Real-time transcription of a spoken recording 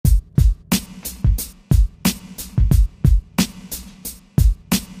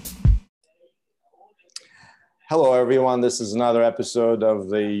Hello, everyone. This is another episode of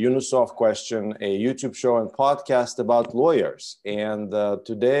the Unisoft Question, a YouTube show and podcast about lawyers. And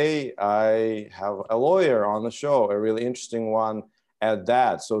today I have a lawyer on the show, a really interesting one at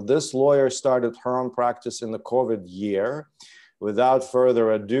that. So this lawyer started her own practice in the COVID year. Without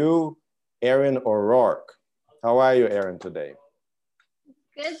further ado, Erin O'Rourke. How are you, Erin, today?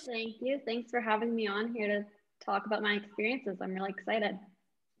 Good, thank you. Thanks for having me on here to talk about my experiences. I'm really excited.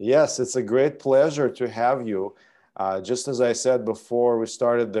 Yes, it's a great pleasure to have you. Just as I said before we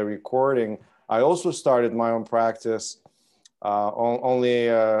started the recording, I also started my own practice only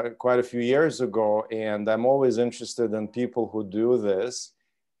quite a few years ago, and I'm always interested in people who do this.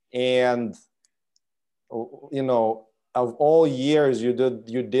 And you know, of all years, you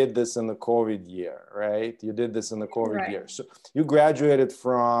did this in the COVID year, right? You did this in the COVID year. So you graduated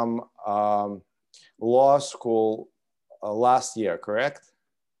from law school last year, correct?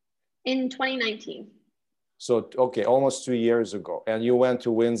 In 2019. So, okay, almost 2 years ago. And you went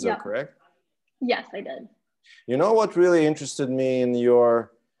to Windsor, correct? Yes, I did. You know what really interested me in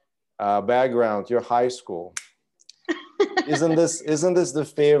your background, your high school? Isn't this the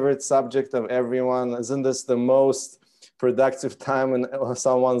favorite subject of everyone? Isn't this the most productive time in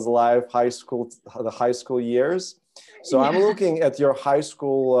someone's life, the high school years? So I'm looking at your high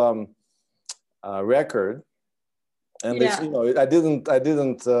school record. And this, I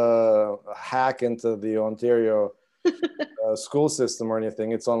didn't hack into the Ontario school system or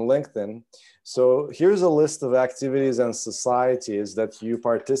anything. It's on LinkedIn. So here's a list of activities and societies that you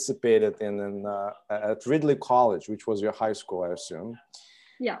participated in at Ridley College, which was your high school, I assume.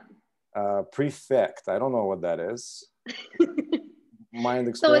 Yeah. Prefect. I don't know what that is. Mind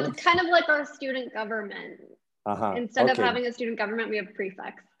explaining? So it's kind of like our student government. Instead of having a student government, we have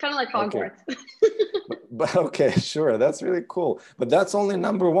prefects, kind of like Hogwarts. Okay. but okay, sure, that's really cool. But that's only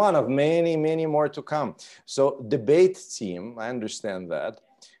number one of many, many more to come. So debate team, I understand that.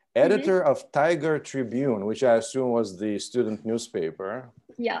 Editor of Tiger Tribune, which I assume was the student newspaper.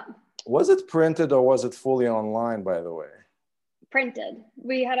 Yeah. Was it printed or was it fully online, by the way? Printed.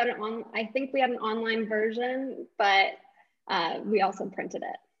 We had I think we had an online version, but we also printed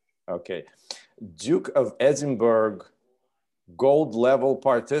it. Okay. Duke of Edinburgh gold level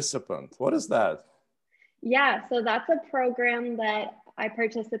participant. What is that? Yeah, so that's a program that I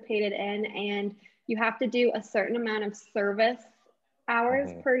participated in, and you have to do a certain amount of service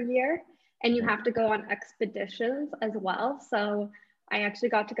hours per year, and you have to go on expeditions as well. So I actually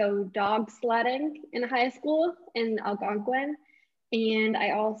got to go dog sledding in high school in Algonquin, and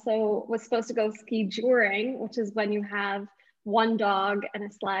I also was supposed to go ski touring, which is when you have one dog and a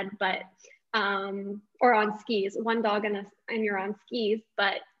sled, but or on skis, one dog and you're on skis,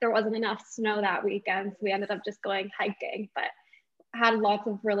 but there wasn't enough snow that weekend. So we ended up just going hiking, but had lots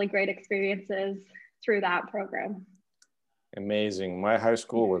of really great experiences through that program. Amazing. My high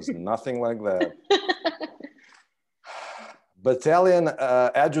school was nothing like that. Battalion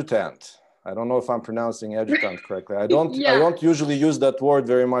adjutant. I don't know if I'm pronouncing adjutant correctly. I don't usually use that word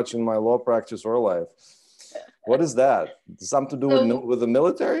very much in my law practice or life. What is that? Something to do with the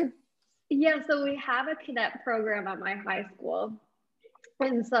military? Yeah, so we have a cadet program at my high school.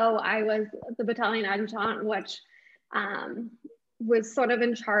 And so I was the battalion adjutant, which was sort of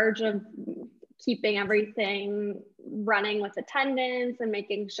in charge of keeping everything running with attendance and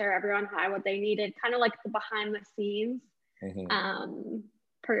making sure everyone had what they needed, kind of like the behind the scenes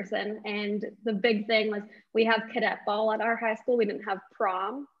person. And the big thing was we have cadet ball at our high school. We didn't have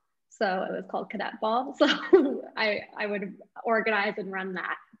prom, so it was called cadet ball. So I would organize and run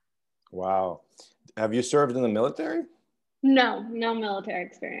that. Wow. Have you served in the military? No military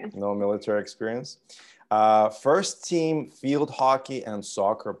experience. No military experience. First team field hockey and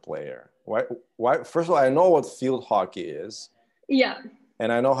soccer player. Why? First of all, I know what field hockey is. Yeah.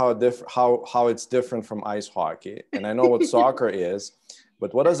 And I know how it's different from ice hockey. And I know what soccer is.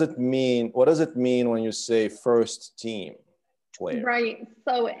 But what does it mean? What does it mean when you say first team player? Right.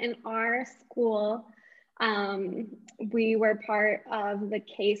 So in our school, we were part of the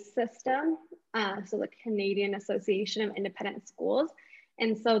CASE system, so the Canadian Association of Independent Schools.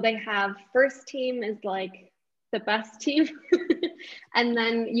 And so they have first team is like the best team. And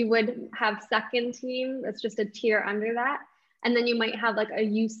then you would have second team, that's just a tier under that. And then you might have like a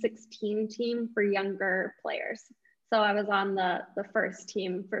U16 team for younger players. So I was on the first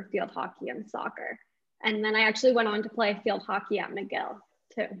team for field hockey and soccer. And then I actually went on to play field hockey at McGill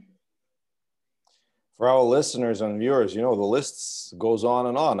too. For our listeners and viewers, the list goes on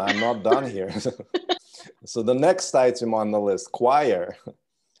and on. I'm not done here. So the next item on the list, choir.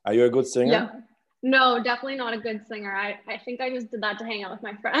 Are you a good singer? Yeah. No, definitely not a good singer. I think I just did that to hang out with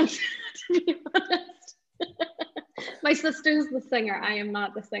my friends, to be honest. My sister's the singer. I am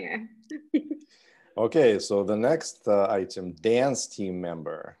not the singer. Okay, so the next item, dance team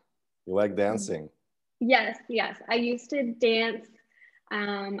member. You like dancing? Yes, yes. I used to dance.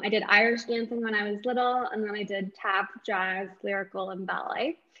 I did Irish dancing when I was little, and then I did tap, jazz, lyrical, and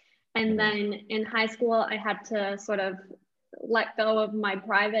ballet. And then in high school, I had to sort of let go of my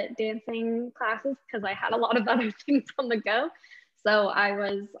private dancing classes because I had a lot of other things on the go. So I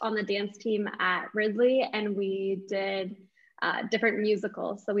was on the dance team at Ridley, and we did different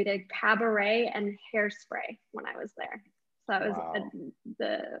musicals. So we did Cabaret and Hairspray when I was there. So I was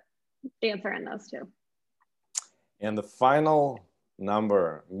the dancer in those two. And the final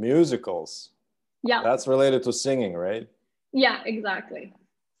number, musicals. Yeah. That's related to singing, right? Yeah, exactly.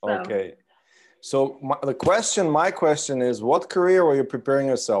 So. Okay. So my question is, what career were you preparing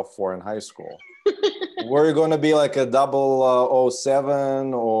yourself for in high school? Were you going to be like a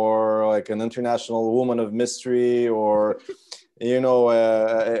 007 or like an international woman of mystery or, you know,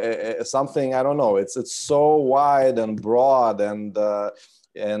 something, I don't know. It's so wide and broad and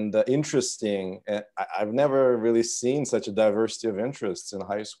interesting. I've never really seen such a diversity of interests in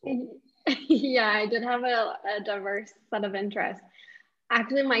high school. Yeah, I did have a diverse set of interests.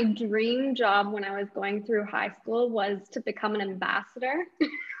 Actually, my dream job when I was going through high school was to become an ambassador.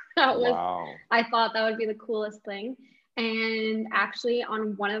 Wow. I thought that would be the coolest thing. And actually,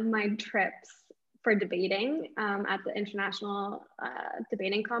 on one of my trips for debating at the international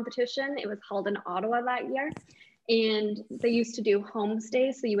debating competition, it was held in Ottawa that year. And they used to do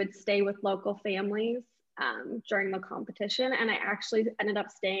homestays. So you would stay with local families during the competition. And I actually ended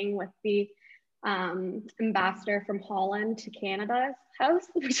up staying with the ambassador from Holland to Canada's house,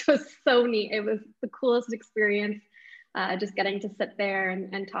 which was so neat. It was the coolest experience, just getting to sit there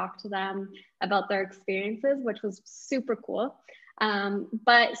and talk to them about their experiences, which was super cool.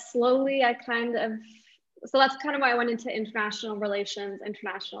 But slowly so that's kind of why I went into international relations,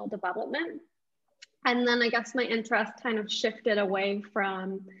 international development. And then I guess my interest kind of shifted away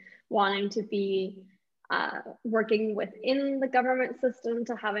from wanting to be working within the government system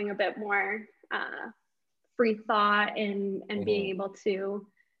to having a bit more free thought and being able to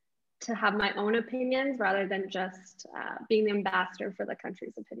have my own opinions rather than just being the ambassador for the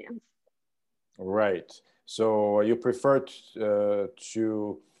country's opinions. Right. So you prefer to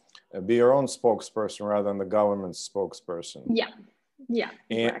be your own spokesperson rather than the government's spokesperson. Yeah. Yeah.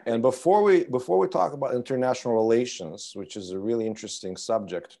 Exactly. And before we talk about international relations, which is a really interesting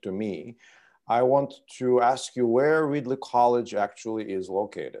subject to me, I want to ask you where Ridley College actually is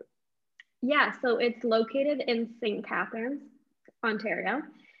located. Yeah, so it's located in St. Catharines, Ontario.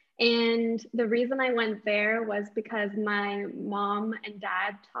 And the reason I went there was because my mom and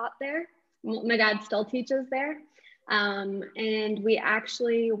dad taught there. My dad still teaches there. And we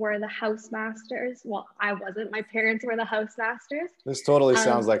actually were the housemasters. Well, I wasn't. My parents were the housemasters. This totally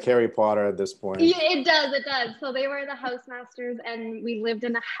sounds like Harry Potter at this point. Yeah, it does. It does. So they were the housemasters, and we lived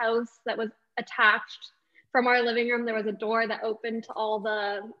in a house that was attached. From our living room, there was a door that opened to all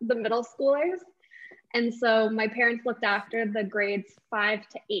the middle schoolers. And so my parents looked after the grades 5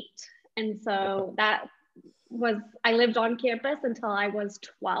 to 8. And so I lived on campus until I was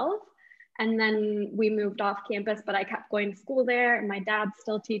 12. And then we moved off campus, but I kept going to school there. And my dad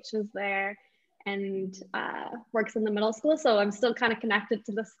still teaches there and works in the middle school. So I'm still kind of connected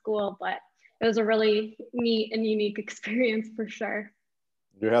to the school, but it was a really neat and unique experience for sure.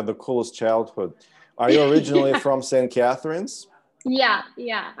 You had the coolest childhood. Are you originally from St. Catharines? Yeah.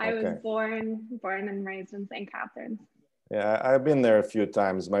 I was born and raised in St. Catharines. Yeah, I've been there a few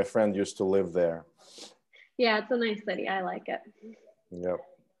times. My friend used to live there. Yeah, it's a nice city. I like it. Yep.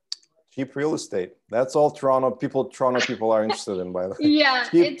 Cheap real estate. That's all Toronto people are interested in, by the way. Yeah,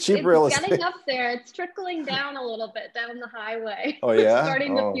 cheap real estate. It's getting up there. It's trickling down a little bit down the highway. Oh yeah? We're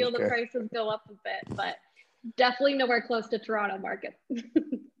starting to feel the prices go up a bit, but definitely nowhere close to Toronto market.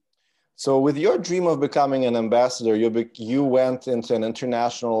 So with your dream of becoming an ambassador, you went into an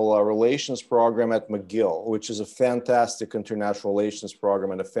international relations program at McGill, which is a fantastic international relations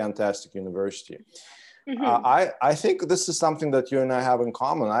program and a fantastic university. I think this is something that you and I have in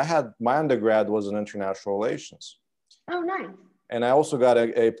common. My undergrad was in international relations. Oh, nice. And I also got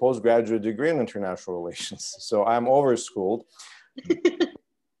a postgraduate degree in international relations. So I'm overschooled.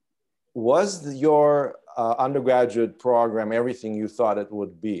 Was your undergraduate program everything you thought it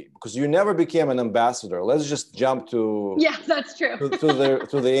would be? Because you never became an ambassador. Let's just jump to that's true.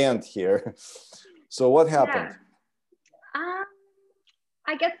 to the end here. So what happened? Yeah.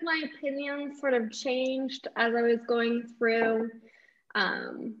 I guess my opinion sort of changed as I was going through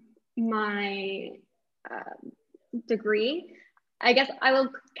my degree. I guess I will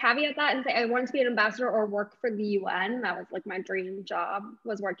caveat that and say I wanted to be an ambassador or work for the UN. That was like my dream job,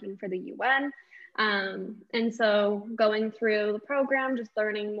 was working for the UN. And so going through the program, just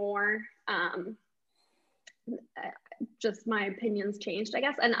learning more, just my opinions changed, I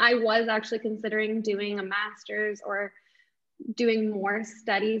guess. And I was actually considering doing a master's or doing more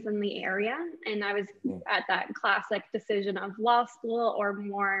studies in the area. And I was at that classic decision of law school or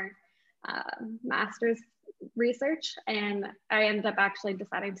more master's research. And I ended up actually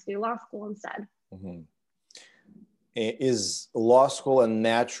deciding to do law school instead. Mm-hmm. Is law school a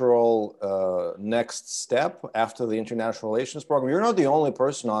natural next step after the international relations program? You're not the only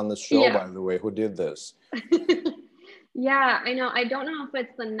person on this show, by the way, who did this. Yeah, I know. I don't know if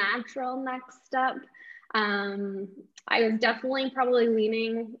it's the natural next step. I was definitely probably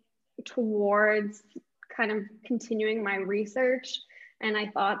leaning towards kind of continuing my research. And I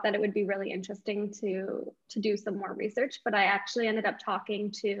thought that it would be really interesting to do some more research, but I actually ended up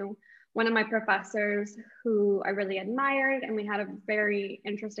talking to one of my professors who I really admired, and we had a very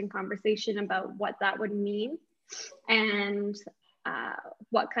interesting conversation about what that would mean and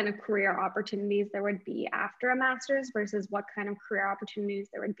what kind of career opportunities there would be after a master's versus what kind of career opportunities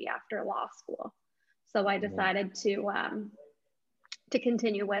there would be after law school. So I decided to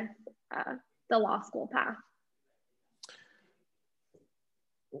continue with the law school path.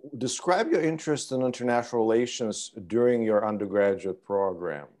 Describe your interest in international relations during your undergraduate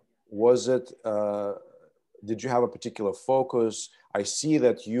program. Was it, did you have a particular focus? I see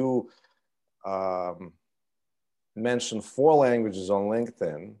that you mentioned 4 languages on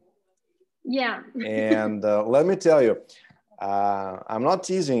LinkedIn. Yeah. And let me tell you, I'm not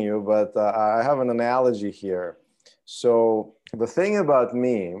teasing you, but I have an analogy here. So the thing about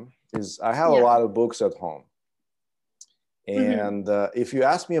me is I have a lot of books at home. And if you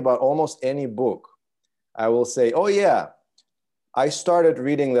ask me about almost any book, I will say, oh yeah, I started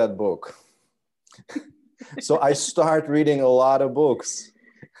reading that book. So I start reading a lot of books,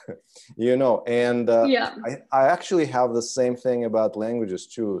 you know, and I actually have the same thing about languages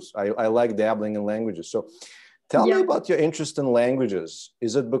too. I like dabbling in languages. So tell me about your interest in languages.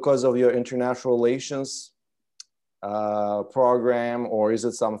 Is it because of your international relations program, or is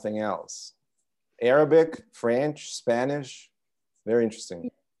it something else? Arabic, French, Spanish? Very interesting.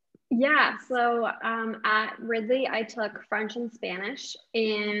 Yeah, so at Ridley, I took French and Spanish,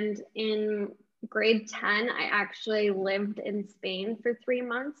 and in grade 10, I actually lived in Spain for 3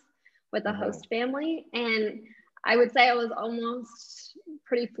 months with a host family, and I would say I was almost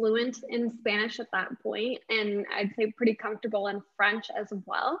pretty fluent in Spanish at that point, and I'd say pretty comfortable in French as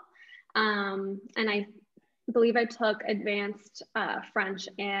well. And I believe I took advanced French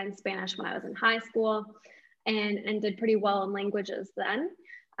and Spanish when I was in high school, and did pretty well in languages then.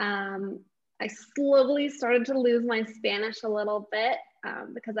 I slowly started to lose my Spanish a little bit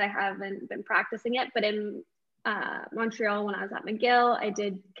because I haven't been practicing it, but in Montreal when I was at McGill, I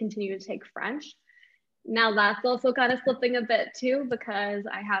did continue to take French. Now that's also kind of slipping a bit too because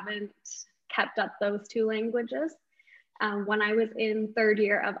I haven't kept up those 2 languages. When I was in 3rd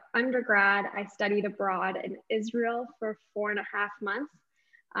year of undergrad, I studied abroad in Israel for 4.5 months.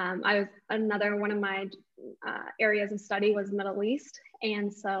 I was one of my areas of study was Middle East.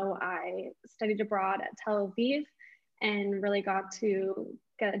 And so I studied abroad at Tel Aviv and really got to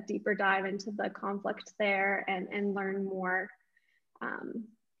get a deeper dive into the conflict there and learn more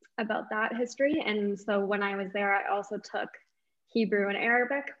about that history. And so when I was there, I also took Hebrew and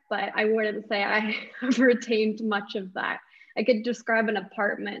Arabic, but I wouldn't say I have retained much of that. I could describe an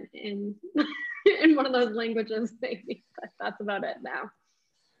apartment in in one of those languages, maybe, but that's about it now.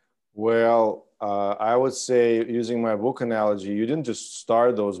 Well, I would say, using my book analogy, you didn't just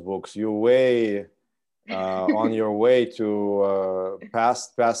start those books. You're way on your way to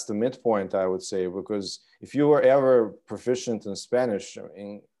past the midpoint, I would say, because if you were ever proficient in Spanish,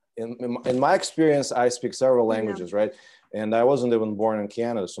 in my experience, I speak several languages, right? And I wasn't even born in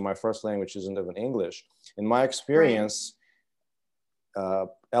Canada, so my first language isn't even English. In my experience,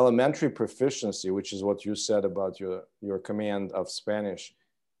 elementary proficiency, which is what you said about your command of Spanish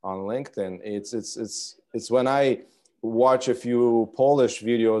on LinkedIn, it's when I watch a few Polish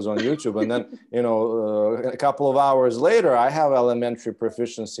videos on YouTube, and then a couple of hours later, I have elementary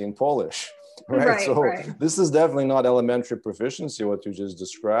proficiency in Polish. Right. So this is definitely not elementary proficiency, what you just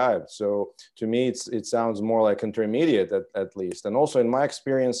described. So to me, it sounds more like intermediate at least. And also in my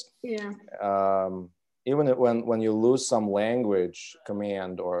experience, even when you lose some language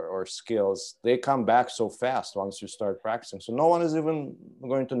command or skills, they come back so fast once you start practicing. So no one is even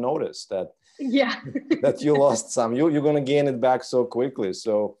going to notice that that you lost some. You're going to gain it back so quickly.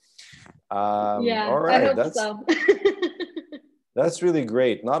 So all right, I hope so. That's really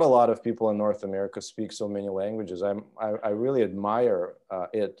great. Not a lot of people in North America speak so many languages. I really admire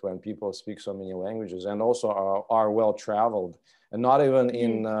it when people speak so many languages and also are well traveled, and not even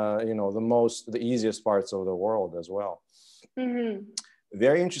in you know, the easiest parts of the world as well. Mm-hmm.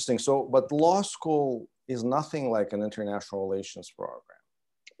 Very interesting. So, but law school is nothing like an international relations program.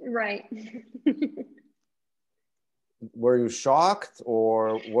 Right. Were you shocked,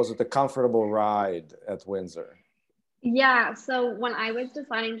 or was it a comfortable ride at Windsor? Yeah, so when I was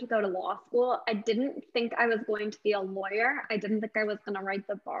deciding to go to law school, I didn't think I was going to be a lawyer. I didn't think I was going to write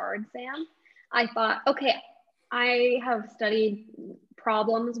the bar exam. I thought, okay, I have studied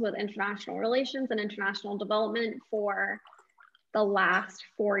problems with international relations and international development for the last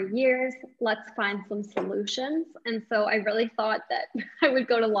 4 years. Let's find some solutions. And so I really thought that I would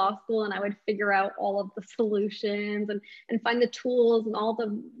go to law school and I would figure out all of the solutions and find the tools, and all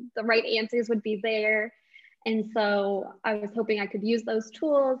the right answers would be there. And so I was hoping I could use those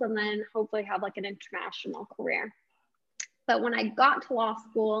tools and then hopefully have like an international career. But when I got to law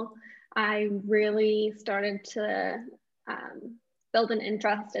school, I really started to build an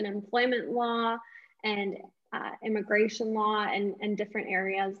interest in employment law and immigration law and different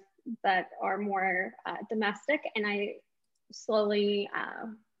areas that are more domestic. And I slowly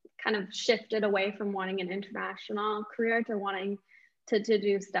kind of shifted away from wanting an international career to wanting to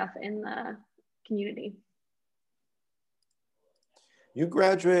do stuff in the community. You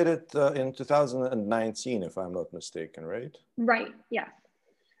graduated in 2019, if I'm not mistaken, right? Right, yes.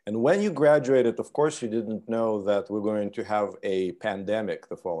 And when you graduated, of course, you didn't know that we're going to have a pandemic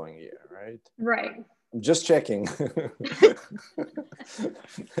the following year, right? Right. Just checking.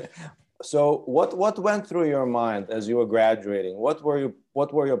 So what went through your mind as you were graduating? What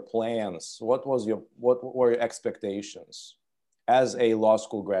were your plans? What were your expectations as a law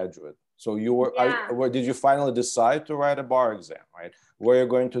school graduate? So you were, did you finally decide to write a bar exam, right? Were you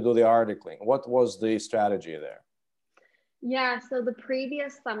going to do the articling? What was the strategy there? Yeah, so the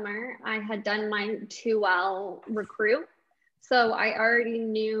previous summer I had done my 2L recruit. So I already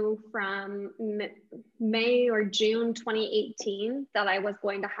knew from May or June 2018 that I was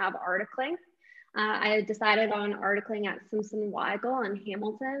going to have articling. I had decided on articling at Simpson Weigel in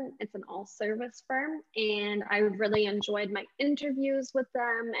Hamilton. It's an all-service firm, and I really enjoyed my interviews with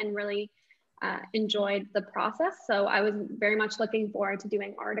them and really enjoyed the process. So I was very much looking forward to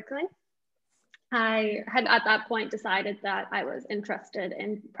doing articling. I had at that point decided that I was interested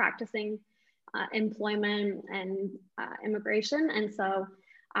in practicing employment and immigration. And so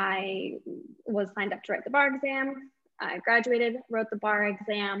I was signed up to write the bar exam. I graduated, wrote the bar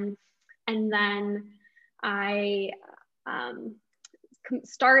exam, and then I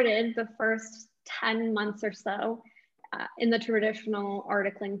started the first 10 months or so in the traditional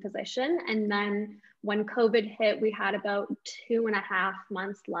articling position. And then when COVID hit, we had about 2.5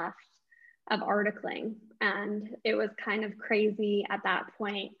 months left of articling. And it was kind of crazy at that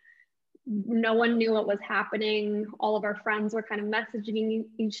point. No one knew what was happening. All of our friends were kind of messaging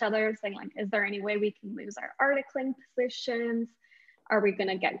each other saying like, is there any way we can lose our articling positions? Are we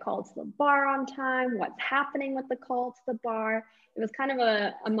gonna get called to the bar on time? What's happening with the call to the bar? It was kind of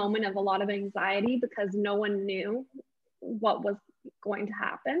a moment of a lot of anxiety because no one knew what was going to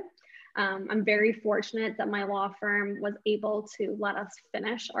happen. I'm very fortunate that my law firm was able to let us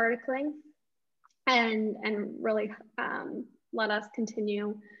finish articling and really let us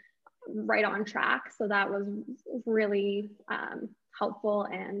continue right on track. So that was really helpful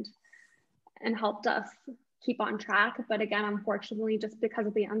and helped us keep on track. But again, unfortunately, just because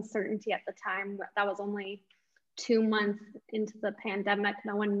of the uncertainty at the time, that was only 2 months into the pandemic.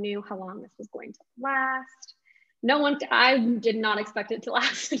 No one knew how long this was going to last. I did not expect it to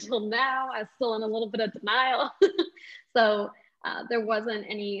last until now. I was still in a little bit of denial. So there wasn't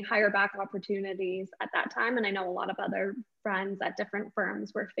any higher back opportunities at that time. And I know a lot of other friends at different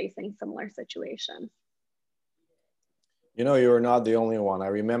firms were facing similar situations. You know, you're not the only one. I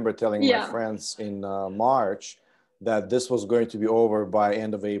remember telling my friends in March that this was going to be over by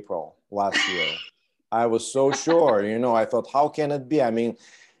end of April last year. I was so sure, you know, I thought, how can it be? I mean,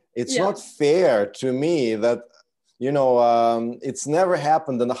 it's not fair to me that, you know, it's never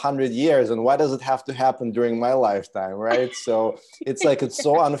happened in 100 years. And why does it have to happen during my lifetime, right? So it's like, it's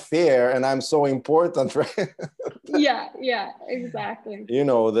so unfair and I'm so important, right? Yeah, exactly. You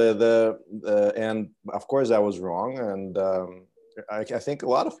know, and of course I was wrong. And I think a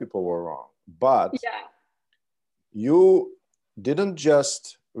lot of people were wrong, but you didn't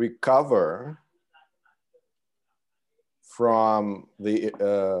just recover from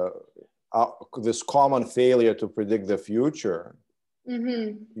this common failure to predict the future.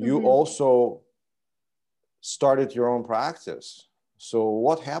 You also started your own practice. So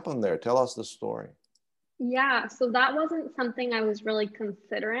what happened there? Tell us the story. Yeah, so that wasn't something I was really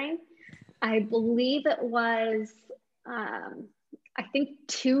considering. I believe it was, I think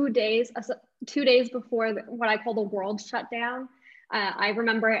 2 days, 2 days before what I call the world shutdown. I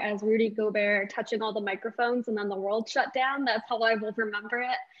remember it as Rudy Gobert touching all the microphones and then the world shut down. That's how I will remember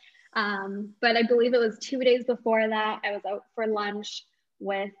it. But I believe it was 2 days before that. I was out for lunch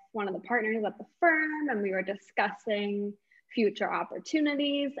with one of the partners at the firm, and we were discussing future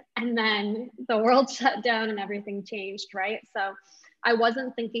opportunities. And then the world shut down and everything changed, right? So I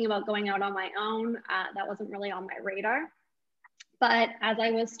wasn't thinking about going out on my own. That wasn't really on my radar. But as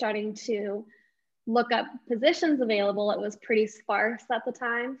I was starting to look up positions available, it was pretty sparse at the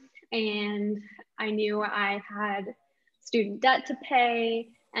time. And I knew I had student debt to pay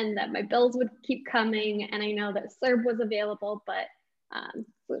and that my bills would keep coming. And I know that CERB was available, but it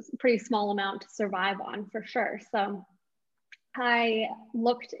was a pretty small amount to survive on for sure. So I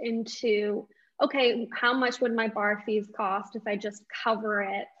looked into, okay, how much would my bar fees cost if I just cover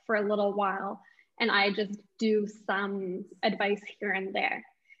it for a little while and I just do some advice here and there.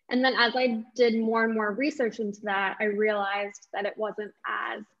 And then as I did more and more research into that, I realized that it wasn't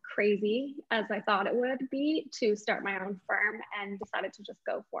as crazy as I thought it would be to start my own firm, and decided to just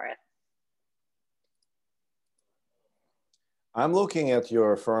go for it. I'm looking at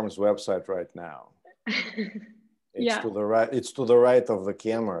your firm's website right now. It's Yeah. to the right. It's to the right of the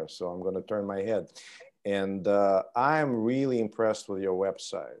camera, so I'm going to turn my head. And I'm really impressed with your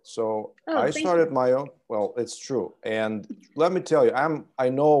website. So I started my own. Well, it's true. And let me tell you, I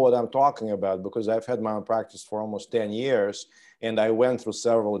know what I'm talking about because I've had my own practice for almost 10 years, and I went through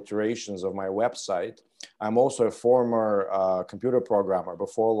several iterations of my website. I'm also a former computer programmer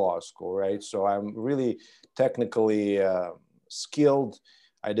before law school, right? So I'm really technically skilled.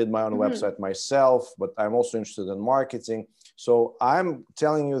 I did my own website myself, but I'm also interested in marketing. So I'm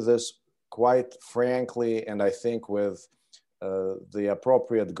telling you this quite frankly, and I think with the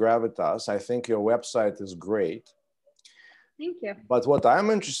appropriate gravitas. I think your website is great. Thank you. But what I'm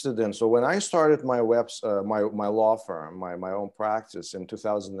interested in, so when I started my my law firm, my own practice in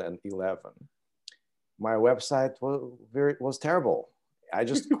 2011, my website was terrible. I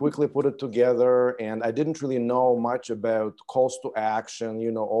just quickly put it together, and I didn't really know much about calls to action,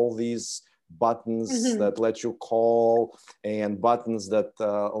 you know, all these buttons that let you call and buttons that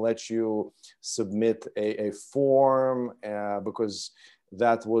let you submit a form because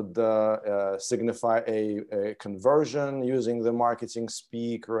that would signify a conversion using the marketing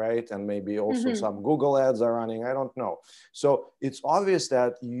speak, right? And maybe also some Google ads are running, I don't know. So it's obvious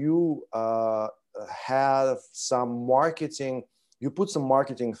that you have some marketing, you put some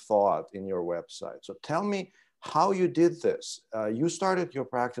marketing thought in your website. So tell me how you did this. You started your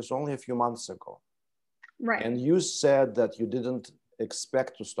practice only a few months ago. Right. And you said that you didn't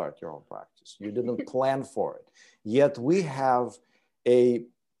expect to start your own practice. You didn't plan for it. Yet we have a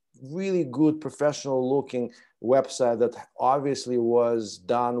really good professional looking website that obviously was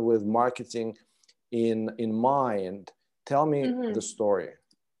done with marketing in mind. Tell me the story.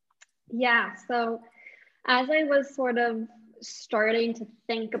 Yeah, so as I was sort of starting to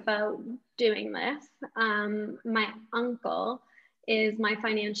think about doing this, my uncle is my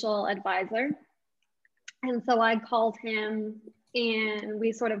financial advisor. And so I called him and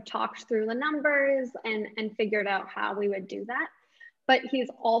we sort of talked through the numbers and figured out how we would do that. But he's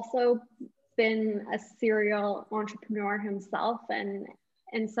also been a serial entrepreneur himself.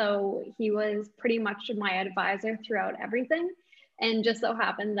 And so he was pretty much my advisor throughout everything. And just so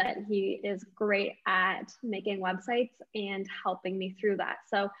happened that he is great at making websites and helping me through that.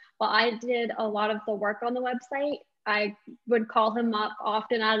 So while I did a lot of the work on the website, I would call him up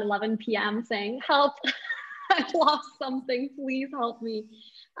often at 11 p.m. saying, help, I've lost something, please help me.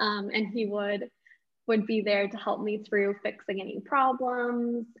 And he would be there to help me through fixing any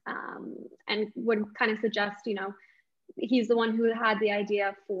problems, and would kind of suggest, you know, he's the one who had the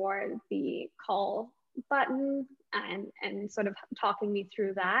idea for the call button and sort of talking me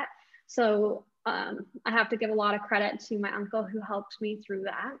through that. So I have to give a lot of credit to my uncle who helped me through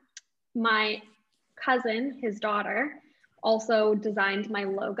that. My cousin, his daughter, also designed my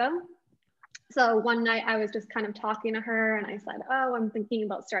logo. So one night I was just kind of talking to her and I said, oh, I'm thinking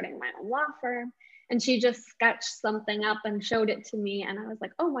about starting my own law firm. And she just sketched something up and showed it to me. And I was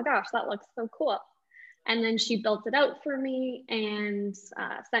like, oh my gosh, that looks so cool. And then she built it out for me and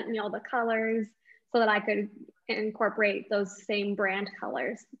sent me all the colors so that I could incorporate those same brand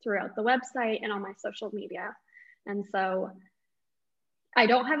colors throughout the website and on my social media. And so I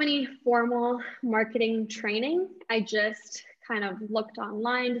don't have any formal marketing training. I just kind of looked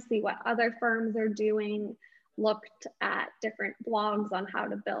online to see what other firms are doing, looked at different blogs on how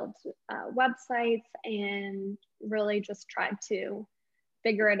to build websites, and really just tried to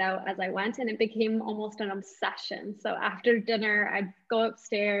figure it out as I went. And it became almost an obsession. So after dinner, I'd go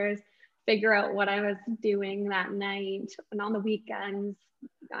upstairs, figure out what I was doing that night, and on the weekends,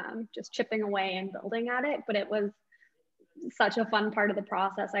 just chipping away and building at it. But it was such a fun part of the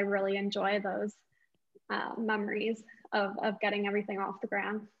process. I really enjoy those memories of getting everything off the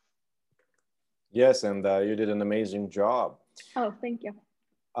ground. Yes, and you did an amazing job. Oh, thank you.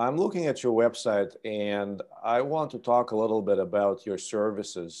 I'm looking at your website, and I want to talk a little bit about your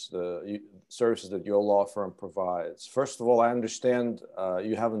services, the services that your law firm provides. First of all, I understand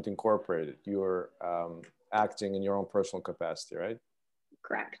you haven't incorporated. You're acting in your own personal capacity, right?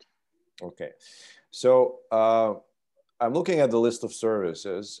 Correct. Okay. So I'm looking at the list of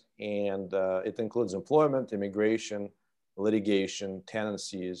services, and it includes employment, immigration, litigation,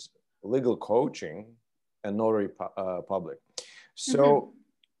 tenancies, legal coaching, and notary public. So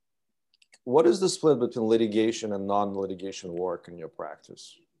what is the split between litigation and non-litigation work in your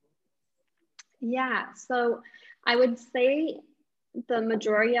practice? Yeah, so I would say the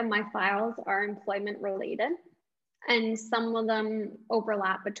majority of my files are employment related, and some of them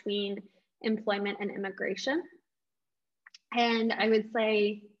overlap between employment and immigration. And I would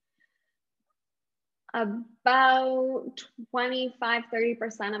say about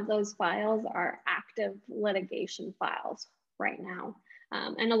 25–30% of those files are active litigation files right now.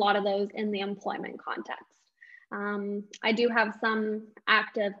 And a lot of those in the employment context. I do have some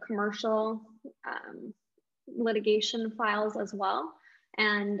active commercial litigation files as well.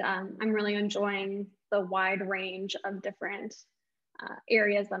 And I'm really enjoying the wide range of different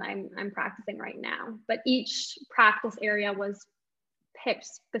areas that I'm practicing right now. But each practice area was picked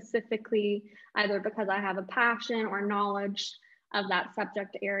specifically either because I have a passion or knowledge of that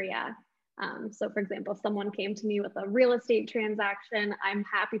subject area. So for example, if someone came to me with a real estate transaction, I'm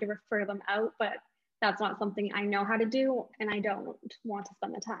happy to refer them out, but that's not something I know how to do, and I don't want to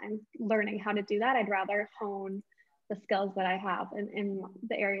spend the time learning how to do that. I'd rather hone the skills that I have in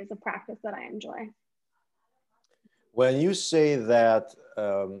the areas of practice that I enjoy. When you say that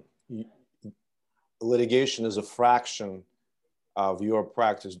litigation is a fraction of your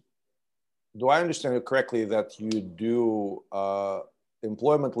practice, do I understand it correctly that you do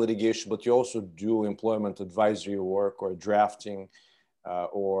employment litigation, but you also do employment advisory work or drafting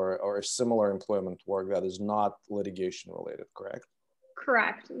or similar employment work that is not litigation related, correct?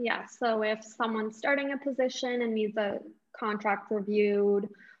 Correct, yeah. So if someone's starting a position and needs a contract reviewed,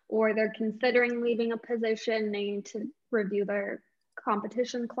 or they're considering leaving a position, they need to review their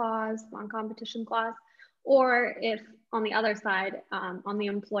competition clause, non-competition clause, or if on the other side, on the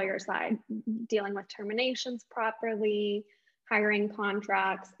employer side, dealing with terminations properly, hiring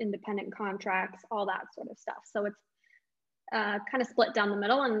contracts, independent contracts, all that sort of stuff. So it's kind of split down the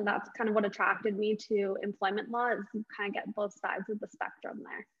middle, and that's kind of what attracted me to employment law, is you kind of get both sides of the spectrum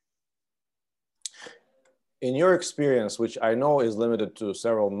there. In your experience, which I know is limited to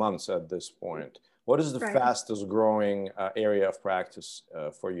several months at this point, what is the fastest growing area of practice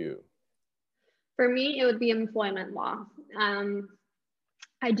for you? For me, it would be employment law.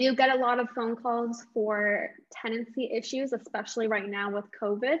 I do get a lot of phone calls for tenancy issues, especially right now with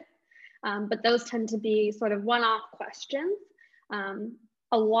COVID. But those tend to be sort of one-off questions.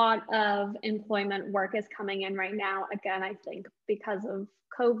 A lot of employment work is coming in right now, again, I think because of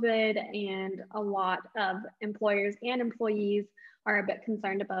COVID, and a lot of employers and employees are a bit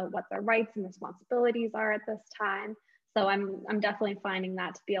concerned about what their rights and responsibilities are at this time. So I'm definitely finding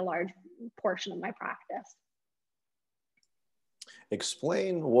that to be a large portion of my practice.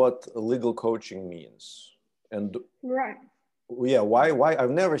 Explain what legal coaching means. And right. Yeah, why?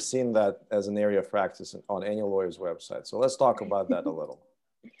 I've never seen that as an area of practice on any lawyer's website. So let's talk about that a little.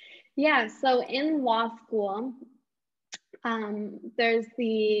 Yeah, so in law school, there's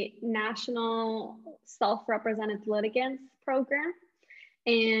the National Self-Represented Litigants Program,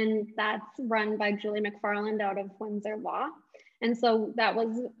 and that's run by Julie McFarland out of Windsor Law. And so that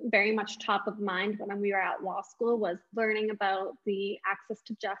was very much top of mind when we were at law school, was learning about the access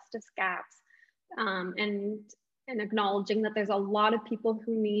to justice gaps, and acknowledging that there's a lot of people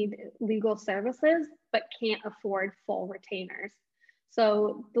who need legal services but can't afford full retainers.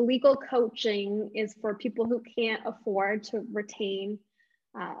 So the legal coaching is for people who can't afford to retain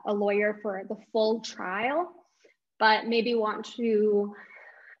a lawyer for the full trial, but maybe want to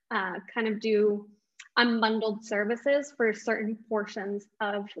kind of do unbundled services for certain portions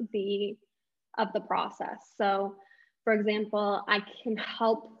of the process. So for example, I can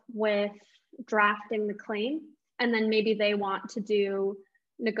help with drafting the claim, and then maybe they want to do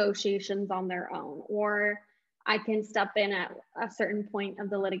negotiations on their own, or I can step in at a certain point of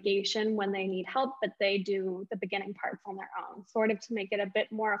the litigation when they need help, but they do the beginning parts on their own, sort of to make it a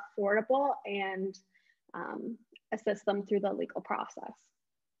bit more affordable and assist them through the legal process.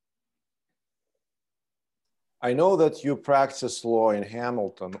 I know that you practice law in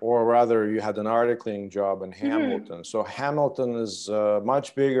Hamilton, or rather you had an articling job in Hamilton. So Hamilton is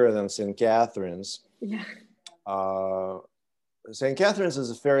much bigger than St. Catharines. Yeah. St. Catharines is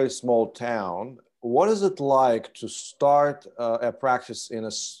a fairly small town. What is it like to start a practice in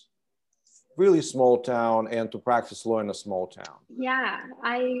a really small town and to practice law in a small town? Yeah,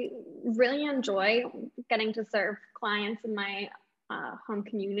 I really enjoy getting to serve clients in my home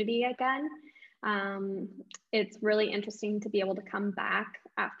community again. It's really interesting to be able to come back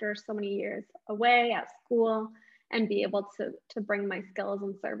after so many years away at school and be able to bring my skills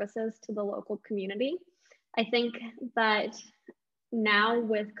and services to the local community. I think that now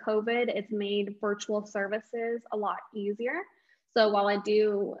with COVID, it's made virtual services a lot easier. So while I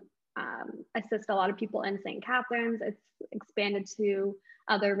do assist a lot of people in St. Catharines, it's expanded to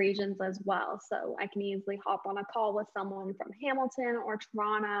other regions as well. So I can easily hop on a call with someone from Hamilton or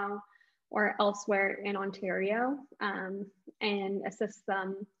Toronto or elsewhere in Ontario and assist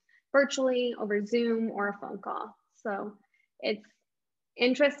them virtually over Zoom or a phone call. So it's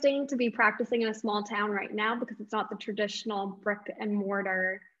interesting to be practicing in a small town right now because it's not the traditional brick and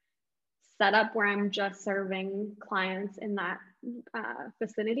mortar setup where I'm just serving clients in that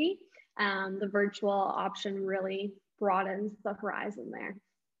vicinity. The virtual option really broadens the horizon there.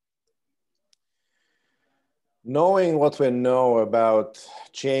 Knowing what we know about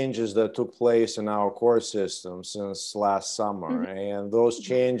changes that took place in our court system since last summer, and those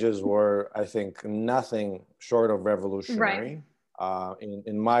changes were, I think, nothing short of revolutionary. Right.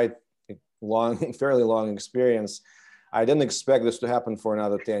 In my fairly long experience, I didn't expect this to happen for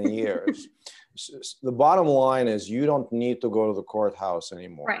another 10 years. The bottom line is you don't need to go to the courthouse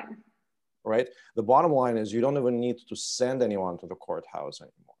anymore. Right. Right? The bottom line is you don't even need to send anyone to the courthouse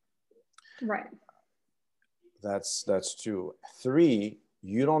anymore. Right. That's 2. 3,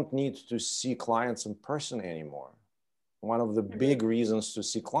 you don't need to see clients in person anymore. One of the big reasons to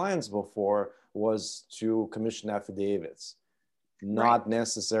see clients before was to commission affidavits. Not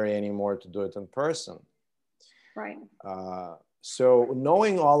necessary anymore to do it in person. Right. So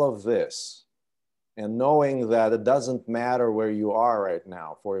knowing all of this and knowing that it doesn't matter where you are right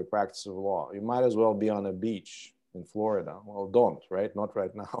now for your practice of law, you might as well be on a beach in Florida. Well, don't, right? Not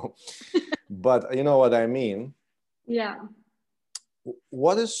right now. But you know what I mean? Yeah.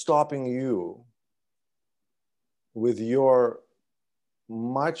 What is stopping you with your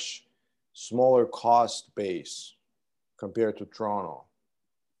much smaller cost base compared to Toronto?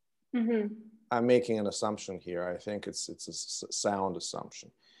 I'm making an assumption here. I think it's a sound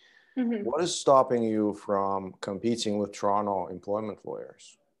assumption. What is stopping you from competing with Toronto employment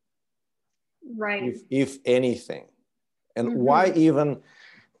lawyers? Right. If anything. And why even,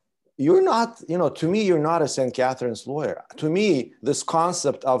 you're not, to me, you're not a St. Catharines lawyer. To me, this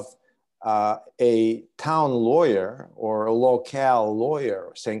concept of a town lawyer or a locale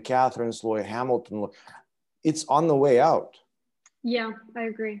lawyer, St. Catharines lawyer, Hamilton lawyer, it's on the way out. Yeah, I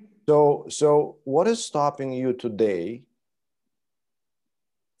agree. So what is stopping you today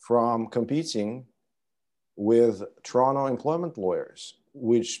from competing with Toronto employment lawyers,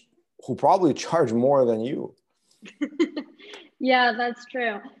 who probably charge more than you? Yeah, that's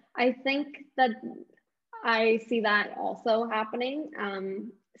true. I think that I see that also happening.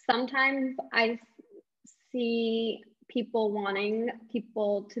 Sometimes I see people wanting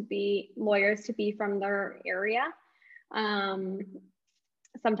lawyers to be from their area.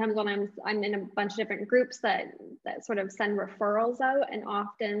 Sometimes when I'm in a bunch of different groups that sort of send referrals out, and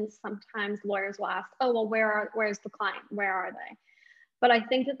often sometimes lawyers will ask, oh, well, where's the client? Where are they? But I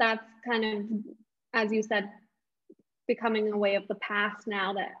think that that's kind of, as you said, becoming a way of the past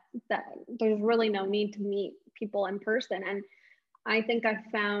now, that there's really no need to meet people in person. And I think I've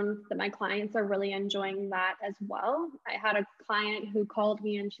found that my clients are really enjoying that as well. I had a client who called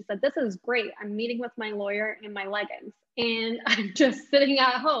me and she said, this is great. I'm meeting with my lawyer in my leggings and I'm just sitting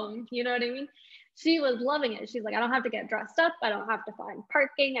at home. You know what I mean? She was loving it. She's like, I don't have to get dressed up. I don't have to find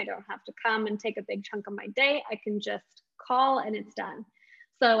parking. I don't have to come and take a big chunk of my day. I can just call and it's done.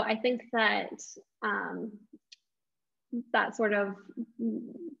 So I think that that sort of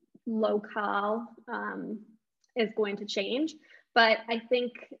locale is going to change. But I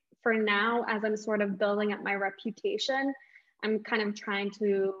think for now, as I'm sort of building up my reputation, I'm kind of trying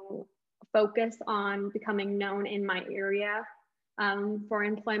to focus on becoming known in my area for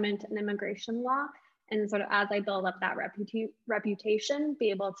employment and immigration law. and sort of as I build up that reputation, be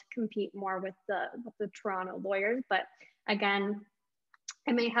able to compete more with the Toronto lawyers. But again,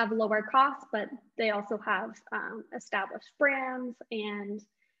 I may have lower costs, but they also have established brands and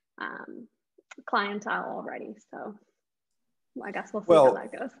clientele already. So I guess we'll see how that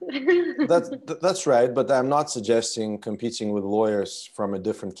goes. that's right, but I'm not suggesting competing with lawyers from a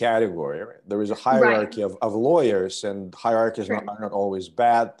different category. Right? There is a hierarchy of lawyers, and hierarchies are not always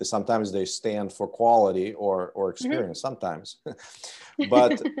bad. Sometimes they stand for quality or experience, sometimes.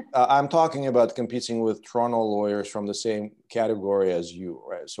 But I'm talking about competing with Toronto lawyers from the same category as you,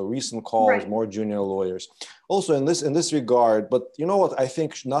 right? So recent calls, more junior lawyers. Also in this regard, but you know what? I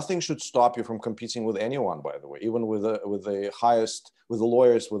think nothing should stop you from competing with anyone, by the way, even with the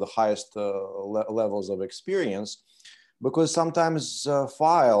lawyers with the highest levels of experience, because sometimes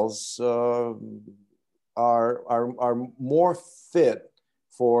files are more fit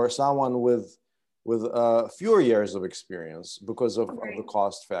for someone with fewer years of experience because of the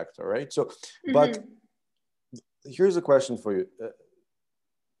cost factor, right? So, but here's a question for you.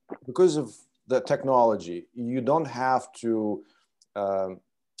 Because of the technology, you don't have to,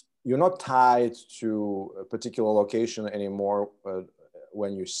 you're not tied to a particular location anymore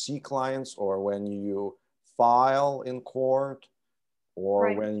when you see clients or when you file in court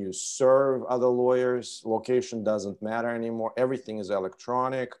or when you serve other lawyers. Location doesn't matter anymore. Everything is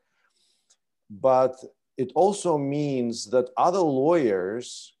electronic. But it also means that other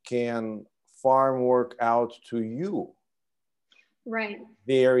lawyers can farm work out to you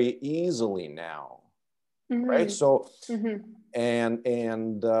very easily now, right? So, and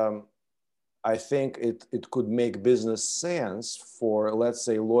I think it could make business sense for, let's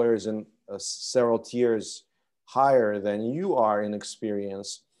say, lawyers in several tiers higher than you are in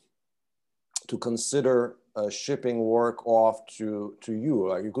experience to consider shipping work off to you.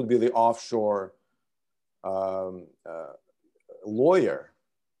 Like you could be the offshore lawyer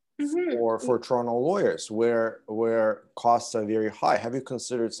for Toronto lawyers where costs are very high. Have you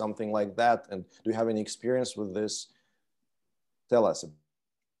considered something like that? And do you have any experience with this? Tell us.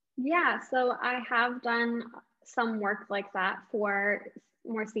 Yeah, so I have done some work like that for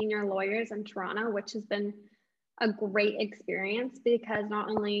more senior lawyers in Toronto, which has been a great experience because not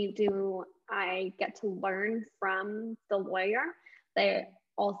only do I get to learn from the lawyer, they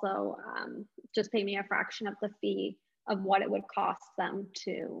also just pay me a fraction of the fee of what it would cost them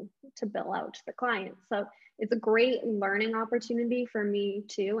to bill out to the client. So it's a great learning opportunity for me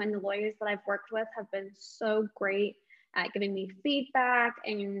too. And the lawyers that I've worked with have been so great at giving me feedback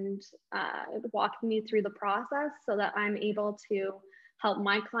and walking me through the process so that I'm able to help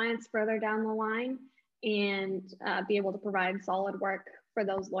my clients further down the line and be able to provide solid work for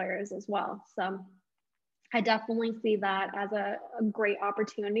those lawyers as well. So I definitely see that as a great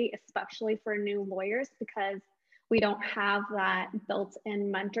opportunity, especially for new lawyers, because we don't have that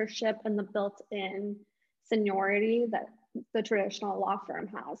built-in mentorship and the built-in seniority that the traditional law firm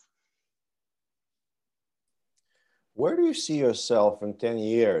has. Where do you see yourself in 10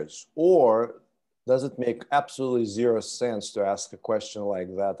 years? Or does it make absolutely zero sense to ask a question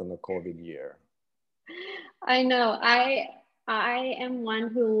like that in the COVID year? I know. I am one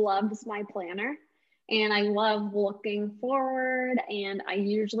who loves my planner and I love looking forward, and I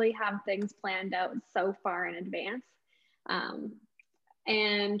usually have things planned out so far in advance.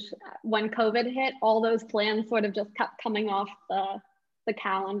 And when COVID hit, all those plans sort of just kept coming off the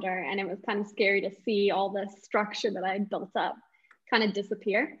calendar, and it was kind of scary to see all the structure that I had built up kind of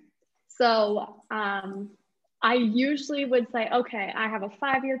disappear. So I usually would say, okay, I have a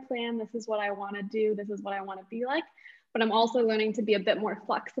 5-year plan. This is what I want to do. This is what I want to be like. But I'm also learning to be a bit more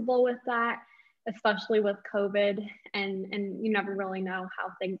flexible with that, especially with COVID, and you never really know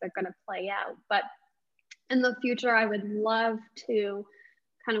how things are going to play out. But in the future, I would love to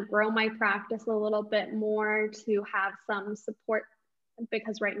kind of grow my practice a little bit more, to have some support,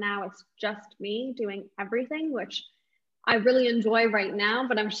 because right now it's just me doing everything, which I really enjoy right now,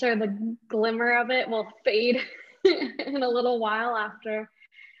 but I'm sure the glimmer of it will fade in a little while after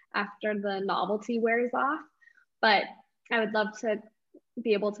the novelty wears off. But I would love to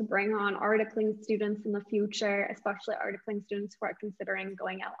be able to bring on articling students in the future, especially articling students who are considering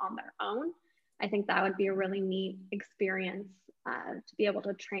going out on their own. I think that would be a really neat experience to be able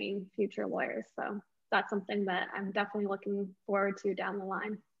to train future lawyers. So that's something that I'm definitely looking forward to down the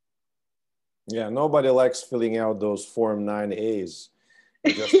line. Yeah, nobody likes filling out those Form 9As.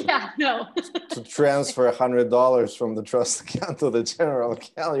 To transfer $100 from the trust account to the general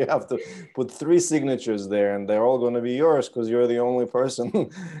account, you have to put 3 signatures there, and they're all going to be yours because you're the only person.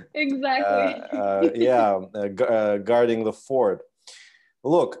 Exactly. Guarding the fort.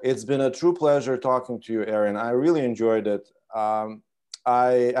 Look, it's been a true pleasure talking to you, Erin. I really enjoyed it.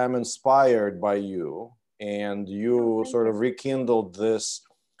 I am inspired by you, and you sort of rekindled this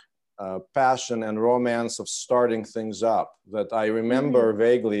passion and romance of starting things up that I remember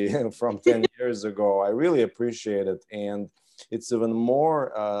vaguely from 10 years ago. I really appreciate it. And it's even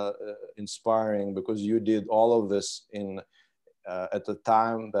more inspiring because you did all of this in at a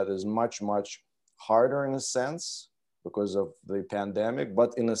time that is much, much harder in a sense because of the pandemic.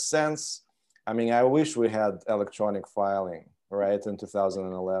 But in a sense, I mean, I wish we had electronic filing, right, in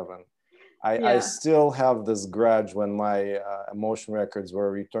 2011. I still have this grudge when my motion records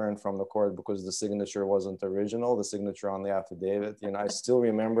were returned from the court because the signature wasn't original, the signature on the affidavit. You know, I still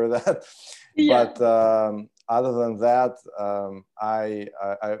remember that. But other than that,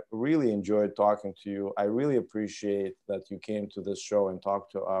 I really enjoyed talking to you. I really appreciate that you came to this show and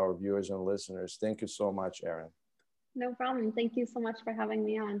talked to our viewers and listeners. Thank you so much, Erin. No problem. Thank you so much for having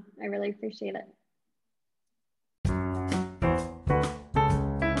me on. I really appreciate it.